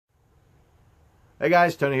Hey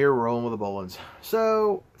guys, Tony here, we're rolling with the Bolins.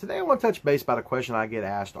 So, today I want to touch base about a question I get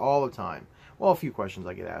asked all the time. Well, a few questions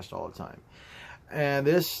I get asked all the time. And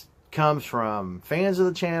this comes from fans of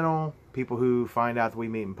the channel, people who find out that we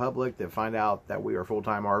meet in public, that find out that we are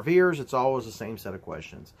full-time RVers. It's always the same set of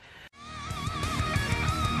questions.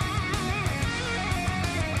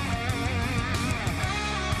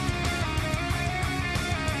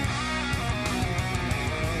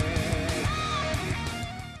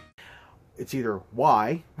 It's either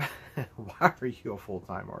why are you a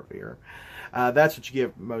full-time RVer? That's what you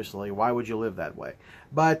get mostly. Why would you live that way?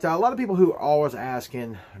 But a lot of people who are always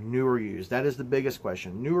asking new or used. That is the biggest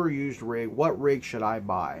question. New or used rig. What rig should I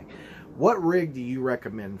buy? What rig do you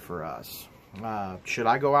recommend for us? Should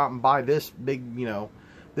I go out and buy this big,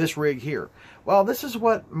 this rig here? Well, this is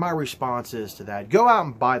what my response is to that. Go out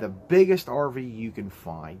and buy the biggest RV you can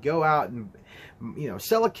find. Go out and,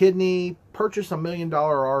 sell a kidney, purchase $1 million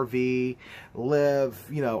RV, live,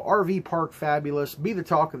 RV park fabulous, be the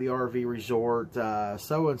talk of the RV resort,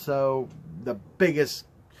 so-and-so, the biggest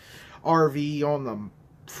RV on the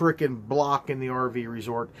frickin' block in the RV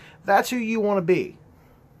resort. That's who you want to be.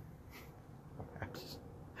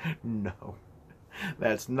 No.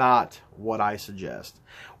 That's not what I suggest.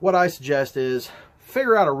 What I suggest is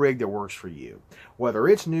figure out a rig that works for you, whether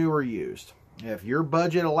it's new or used. If your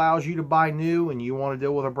budget allows you to buy new and you want to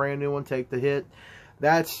deal with a brand new one, take the hit,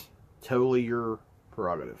 that's totally your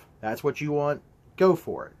prerogative. That's what you want, go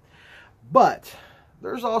for it. But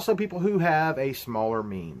there's also people who have a smaller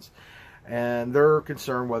means, and they're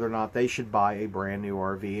concerned whether or not they should buy a brand new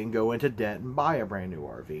RV and go into debt and buy a brand new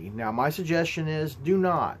RV. Now, my suggestion is do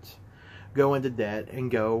not go into debt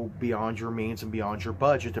and go beyond your means and beyond your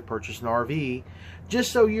budget to purchase an RV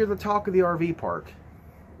just so you're the talk of the RV park.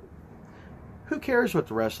 Who cares what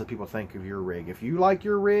the rest of the people think of your rig? If you like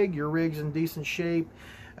your rig's in decent shape,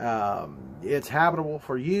 it's habitable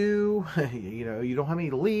for you, you don't have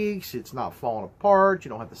any leaks, it's not falling apart, you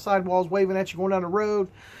don't have the sidewalls waving at you going down the road,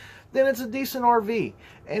 then it's a decent RV.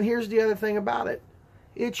 And here's the other thing about it.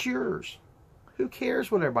 It's yours. Who cares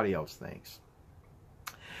what everybody else thinks?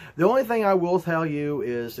 The only thing I will tell you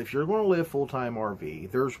is if you're going to live full-time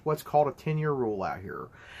RV, there's what's called a 10-year rule out here.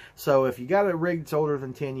 So if you got a rig that's older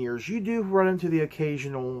than 10 years, you do run into the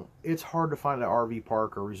occasional, it's hard to find an RV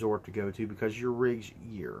park or resort to go to because your rig's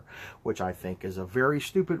year, which I think is a very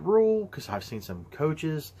stupid rule because I've seen some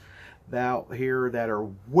coaches out here that are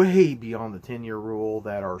way beyond the 10-year rule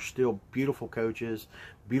that are still beautiful coaches,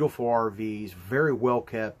 beautiful RVs, very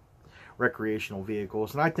well-kept recreational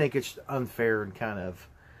vehicles. And I think it's unfair and kind of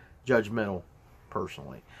judgmental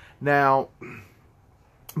personally. Now,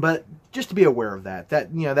 but just to be aware of that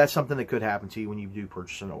that's something that could happen to you when you do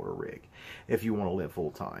purchase an older rig if you want to live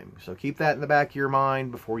full time. So keep that in the back of your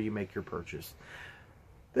mind before you make your purchase.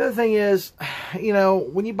 The other thing is,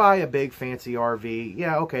 when you buy a big fancy RV,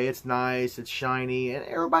 yeah, okay, it's nice, it's shiny, and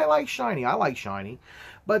everybody likes shiny. I like shiny.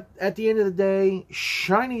 But at the end of the day,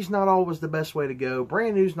 shiny's not always the best way to go.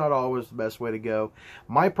 Brand new's not always the best way to go.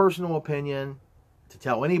 My personal opinion, to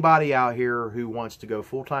tell anybody out here who wants to go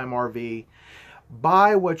full-time RV,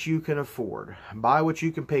 buy what you can afford. Buy what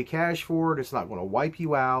you can pay cash for. It's not going to wipe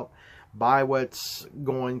you out. Buy what's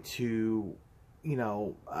going to,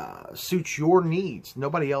 suit your needs.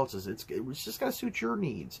 Nobody else's. It's just got to suit your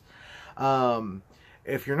needs.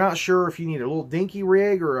 If you're not sure if you need a little dinky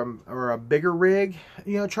rig or a bigger rig,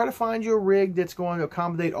 try to find you a rig that's going to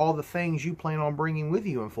accommodate all the things you plan on bringing with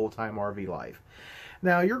you in full-time RV life.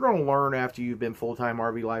 Now, you're going to learn after you've been full-time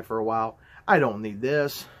RV life for a while, I don't need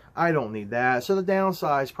this, I don't need that. So the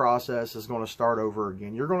downsize process is going to start over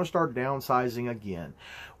again. You're going to start downsizing again.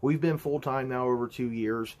 We've been full-time now over 2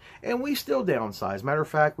 years, and we still downsize. Matter of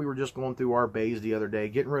fact, we were just going through our bays the other day,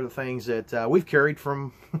 getting rid of things that we've carried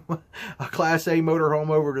from a Class A motorhome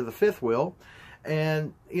over to the fifth wheel.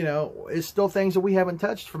 And, it's still things that we haven't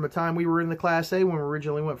touched from the time we were in the Class A when we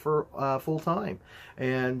originally went for full-time.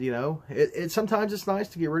 And, sometimes it's nice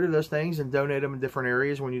to get rid of those things and donate them in different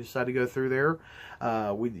areas when you decide to go through there.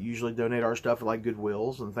 We usually donate our stuff to like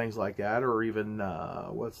Goodwills and things like that, or even,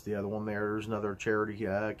 what's the other one there? There's another charity,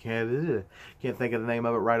 can't think of the name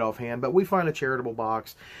of it right offhand, but we find a charitable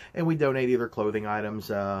box and we donate either clothing items,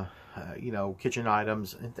 kitchen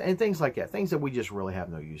items and things like that, things that we just really have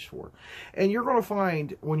no use for. And you're going to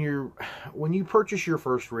find when you purchase your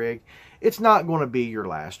first rig, it's not going to be your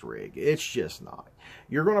last rig. It's just not.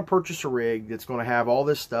 You're going to purchase a rig that's going to have all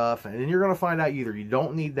this stuff, and then you're going to find out either you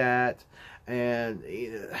don't need that, and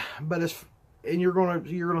you're going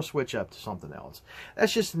to switch up to something else.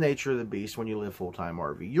 That's just the nature of the beast when you live full-time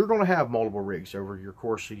RV. You're going to have multiple rigs over your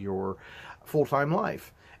course of your full-time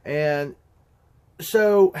life, and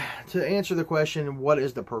So, to answer the question, what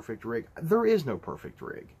is the perfect rig? There is no perfect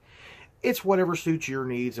rig. It's whatever suits your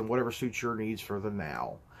needs and whatever suits your needs for the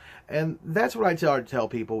now. And that's what I tell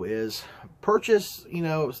people is purchase,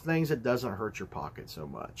 things that doesn't hurt your pocket so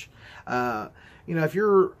much. If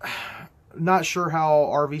you're not sure how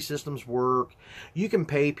RV systems work, you can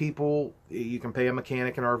pay people. You can pay a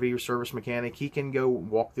mechanic, an RV or service mechanic. He can go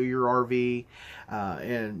walk through your RV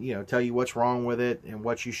and tell you what's wrong with it and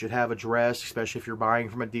what you should have addressed, especially if you're buying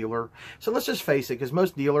from a dealer. So let's just face it, because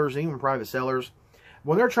most dealers, even private sellers,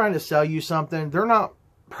 when they're trying to sell you something, they're not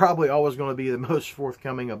probably always going to be the most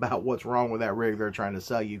forthcoming about what's wrong with that rig they're trying to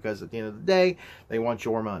sell you, because at the end of the day, they want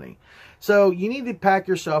your money. So you need to pack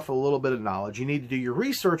yourself a little bit of knowledge. You need to do your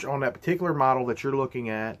research on that particular model that you're looking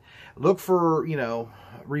at. Look for,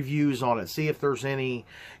 reviews on it. See if there's any,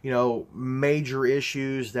 major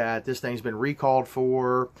issues that this thing's been recalled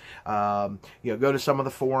for. Go to some of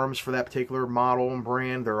the forums for that particular model and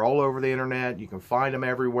brand. They're all over the internet. You can find them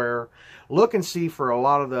everywhere. Look and see for a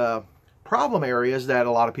lot of the problem areas that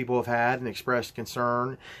a lot of people have had and expressed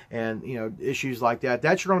concern and, issues like that.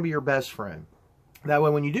 That's going to be your best friend. That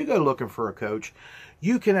way, when you do go looking for a coach,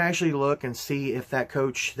 you can actually look and see if that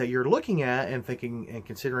coach that you're looking at and thinking and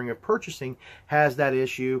considering of purchasing has that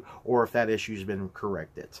issue, or if that issue has been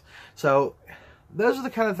corrected. So those are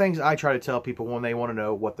the kind of things I try to tell people when they want to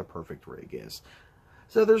know what the perfect rig is.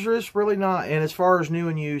 So there's just really not, and as far as new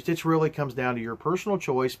and used, it really comes down to your personal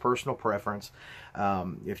choice, personal preference.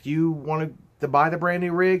 If you want to buy the brand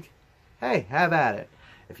new rig, hey, have at it.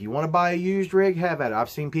 If you want to buy a used rig, have at it. I've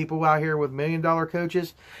seen people out here with $1 million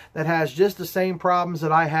coaches that has just the same problems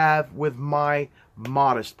that I have with my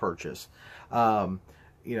modest purchase. Our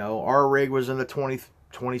rig was in the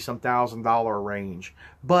 $20-some thousand range.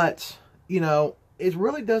 But, it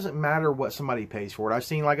really doesn't matter what somebody pays for it. I've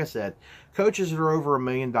seen, like I said, coaches that are over $1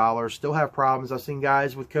 million still have problems. I've seen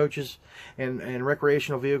guys with coaches and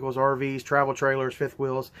recreational vehicles, RVs, travel trailers, fifth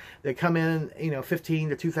wheels, that come in,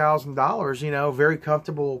 $1,500 to $2,000, very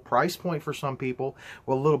comfortable price point for some people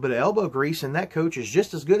with a little bit of elbow grease, and that coach is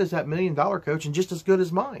just as good as that $1 million coach and just as good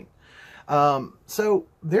as mine. So,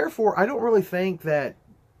 therefore, I don't really think that,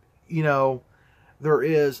 there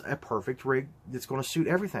is a perfect rig that's going to suit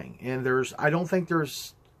everything. And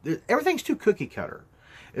everything's too cookie cutter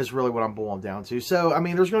is really what I'm boiling down to. So,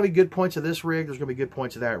 there's going to be good points of this rig. There's going to be good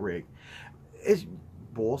points of that rig. It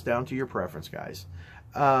boils down to your preference, guys.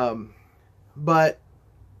 But,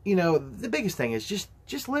 the biggest thing is just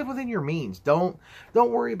live within your means. Don't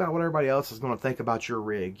worry about what everybody else is going to think about your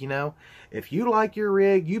rig. If you like your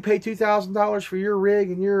rig, you pay $2,000 for your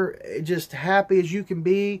rig, and you're just happy as you can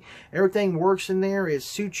be, everything works in there, it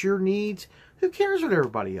suits your needs, who cares what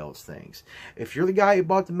everybody else thinks? If you're the guy who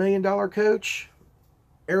bought the $1 million coach,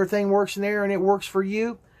 everything works in there and it works for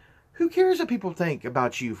you, who cares what people think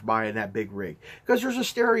about you for buying that big rig? Because there's a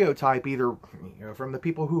stereotype either from the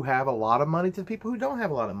people who have a lot of money to the people who don't have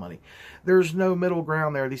a lot of money. There's no middle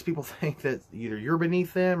ground there. These people think that either you're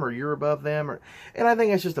beneath them or you're above them. And I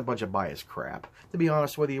think it's just a bunch of biased crap, to be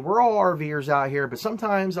honest with you. We're all RVers out here, but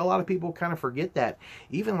sometimes a lot of people kind of forget that.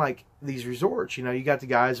 Even like these resorts, you got the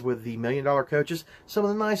guys with the $1 million coaches, some of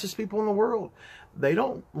the nicest people in the world. They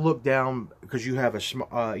don't look down because you have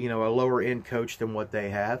a lower end coach than what they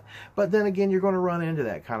have. But then again, you're going to run into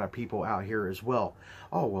that kind of people out here as well.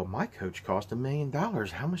 Oh, well, my coach cost $1 million.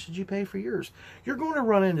 How much did you pay for yours? You're going to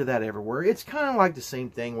run into that everywhere. It's kind of like the same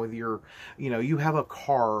thing with your, you have a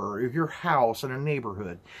car or your house in a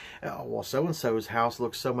neighborhood. Oh, well, so-and-so's house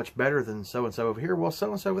looks so much better than so-and-so over here. Well,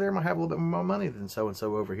 so-and-so over there might have a little bit more money than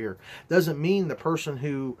so-and-so over here. Doesn't mean the person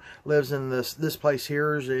who lives in this place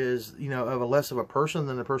here is, of a less of a person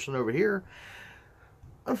than the person over here.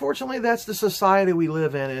 Unfortunately, that's the society we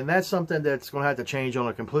live in, and that's something that's going to have to change on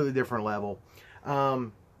a completely different level.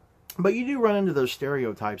 But you do run into those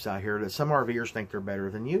stereotypes out here that some RVers think they're better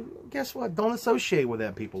than you. Guess what? Don't associate with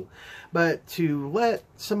that people. But to let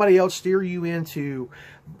somebody else steer you into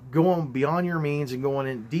going beyond your means and going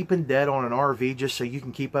in deep in debt on an RV just so you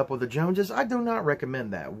can keep up with the Joneses, I do not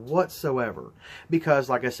recommend that whatsoever. Because,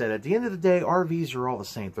 like I said, at the end of the day, RVs are all the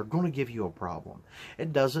same. They're going to give you a problem.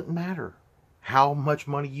 It doesn't matter how much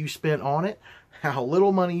money you spend on it, how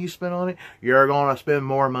little money you spend on it, you're going to spend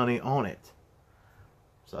more money on it.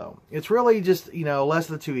 So, it's really just, less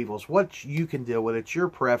of the two evils. What you can deal with, it's your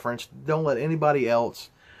preference. Don't let anybody else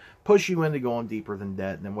push you into going deeper than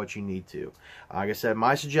debt than what you need to. Like I said,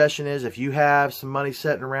 my suggestion is if you have some money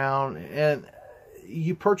sitting around and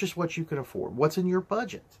you purchase what you can afford, what's in your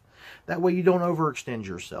budget. That way you don't overextend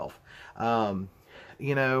yourself.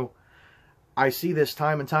 I see this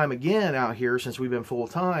time and time again out here since we've been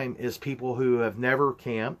full-time, is people who have never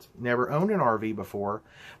camped, never owned an RV before.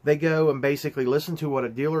 They go and basically listen to what a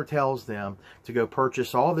dealer tells them to go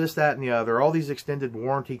purchase all this, that, and the other, all these extended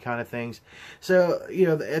warranty kind of things. So, you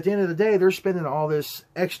know, at the end of the day, they're spending all this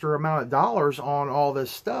extra amount of dollars on all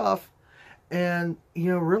this stuff. And,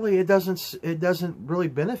 you know, really, it doesn't really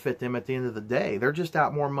benefit them at the end of the day. They're just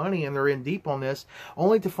out more money and they're in deep on this,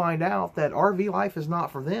 only to find out that RV life is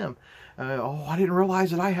not for them. Oh, I didn't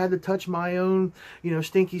realize that I had to touch my own, you know,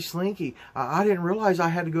 stinky slinky. I didn't realize I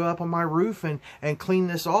had to go up on my roof and clean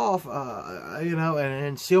this off, you know,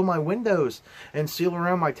 and seal my windows and seal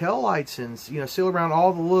around my taillights and, you know, seal around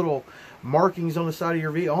all the little markings on the side of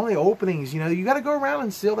your vehicle, all the openings. You know, you got to go around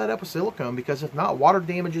and seal that up with silicone, because if not, water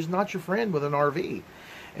damage is not your friend with an RV.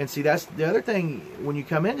 And see, that's the other thing. When you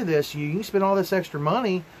come into this, you can spend all this extra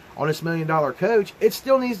money on this $1 million coach. It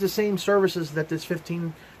still needs the same services that this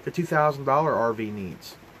 $1,500 to $2,000 RV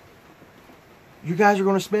needs. You guys are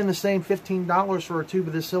going to spend the same $15 for a tube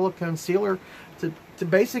of this silicone sealer to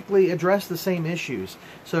basically address the same issues.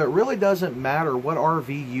 So it really doesn't matter what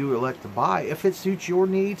RV you elect to buy. If it suits your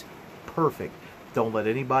needs, perfect. Don't let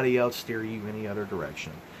anybody else steer you any other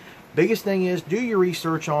direction. Biggest thing is, do your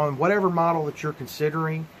research on whatever model that you're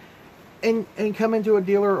considering, and come into a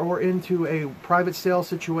dealer or into a private sale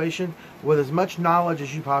situation with as much knowledge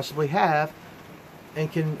as you possibly have and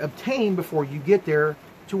can obtain before you get there,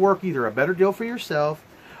 to work either a better deal for yourself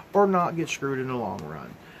or not get screwed in the long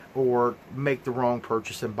run, or make the wrong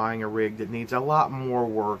purchase and buying a rig that needs a lot more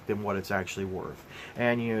work than what it's actually worth.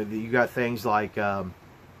 And you know, you got things like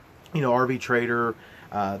you know, RV Trader,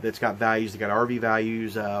 that's got values. They got RV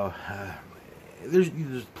values.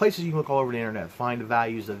 There's places you can look all over the internet, find the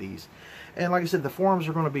values of these. And like I said, the forums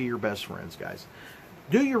are going to be your best friends, guys.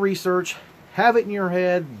 Do your research, have it in your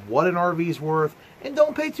head what an RV is worth, and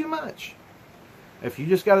don't pay too much. If you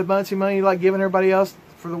just got a bunch of money you like giving everybody else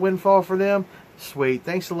for the windfall for them, sweet.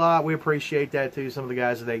 Thanks a lot. We appreciate that too. Some of the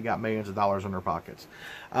guys that they got millions of dollars in their pockets.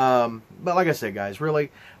 But like I said, guys,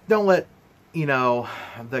 really don't let, you know,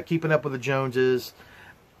 the keeping up with the Joneses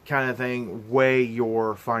kind of thing weigh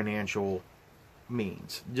your financial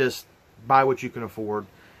means. Just buy what you can afford,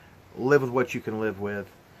 live with what you can live with,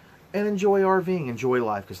 and enjoy RVing, enjoy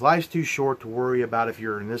life, because life's too short to worry about if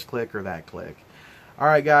you're in this clique or that clique. All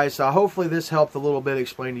right, guys, so hopefully this helped a little bit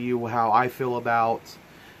explain to you how I feel about,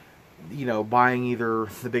 you know, buying either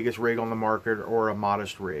the biggest rig on the market or a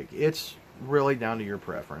modest rig. It's really down to your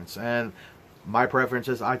preference. And my preference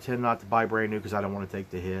is I tend not to buy brand new because I don't want to take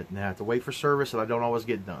the hit and have to wait for service that I don't always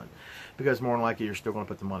get done, because more than likely you're still going to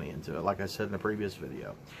put the money into it, like I said in the previous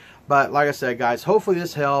video. But like I said, guys, hopefully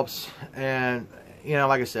this helps. And, you know,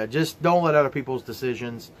 like I said, just don't let other people's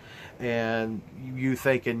decisions and you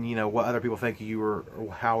thinking, you know, what other people think of you or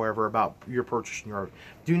however about your purchasing your RV.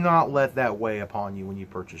 Do not let that weigh upon you when you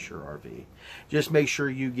purchase your RV. Just make sure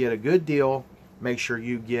you get a good deal. Make sure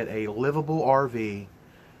you get a livable RV,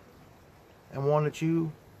 and one that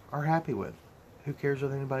you are happy with. Who cares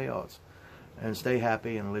with anybody else? And stay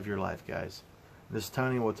happy and live your life, guys. This is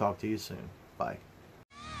Tony, and we'll talk to you soon. Bye.